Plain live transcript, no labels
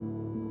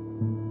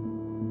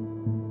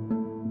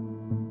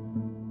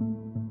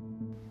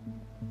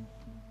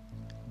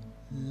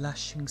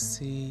flashing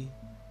sea,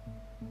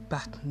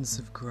 battens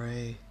of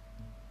grey,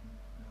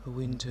 a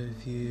window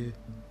view,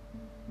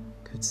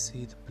 could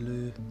see the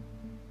blue,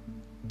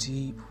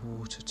 deep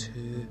water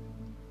too,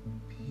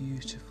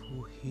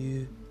 beautiful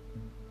hue,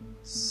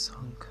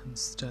 sunken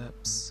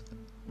steps,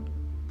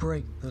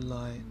 break the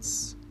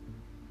lights,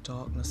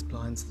 darkness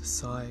blinds the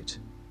sight,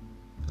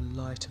 the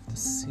light of the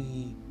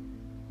sea,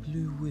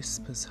 blue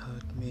whispers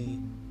heard me,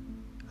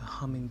 a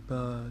humming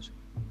bird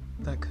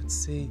that could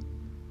see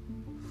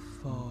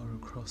far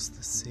across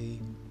the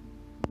sea.